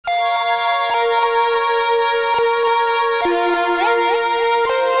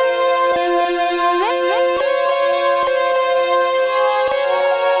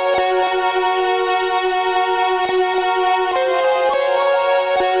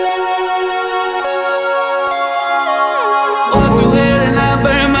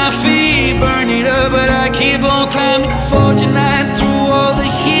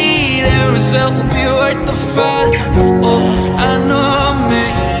result will be worth the fight. Oh, I know,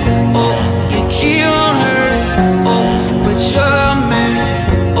 man. Oh, you keep on hurting. Oh, but you're a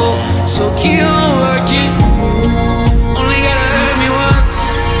man. Oh, so keep on working. Only gotta hurt me once.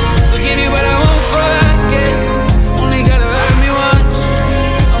 Forgive you, but I won't forget. Only gotta hurt me once.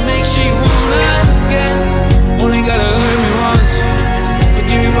 I'll make sure you won't again. Only gotta hurt me once.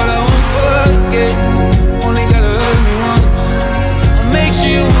 Forgive you, but I won't forget. Only gotta hurt me once. I'll make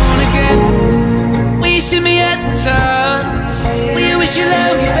sure you won't again. When you see me at the top, when you wish you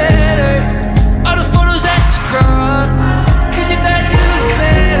loved me better, all the photos that you crossed, 'cause you thought you was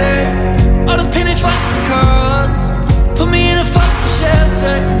better. All the painted fucking cars, put me in a fucking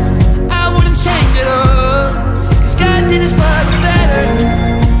shelter. I wouldn't change it all, 'cause God did it for the better.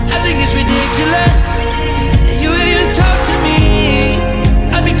 I think it's ridiculous that you even talk to me.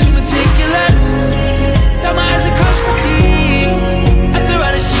 I'd be too meticulous. Thought my eyes across my teeth. After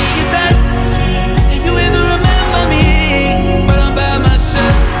all the shit you done, do you even remember me? But I'm by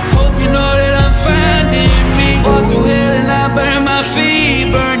myself. Hope you know that I'm finding me. Walk through hell and I burn my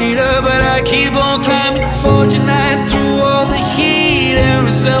feet. Burn it up, but I keep on climbing. Forge a night through all the heat. And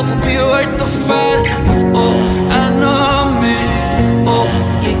result will be worth the fight. Oh, I know, man. Oh,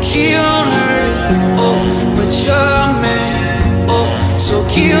 you keep on hurting. Oh, but you're a man. Oh, so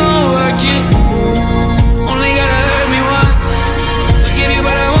keep on working. Only gotta hurt me once. Forgive you,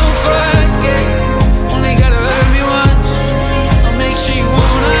 but I won't forget. Only gotta hurt me once. I'll make sure you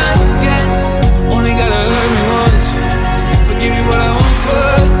won't again. Only gotta hurt me once. Forgive you, but I won't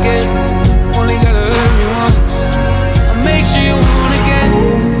forget. Only gotta hurt me once. I'll make sure you won't again.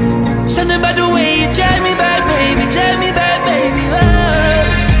 Something about the way you drive me back, baby. Drive me back, baby.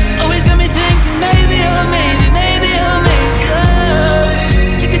 Oh, always got me thinking maybe, oh maybe, maybe, oh maybe. Oh,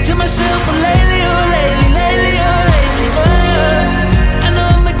 keep it to myself, oh lately, oh lately, lately, oh lately. Oh, I know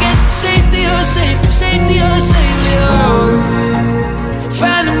I'ma get the safety, oh safety, safety, oh safety. Oh,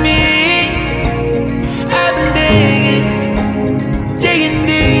 finding me, I've been digging, digging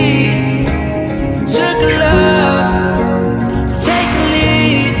deep. Took a love, take a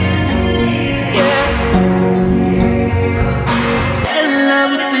lead, yeah. Fell in love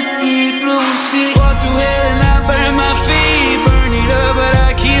with the deep blue sea. Walk through hell and I burn my feet. Burn it up, but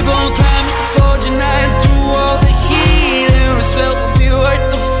I keep on climbing. Forge a night through all the heat. And result will be worth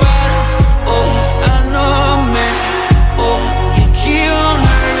the fight. Oh, I know, man. Oh, you keep on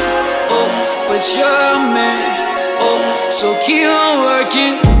hurting. Oh, but you're a man. Oh, so keep on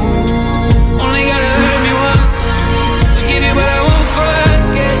working.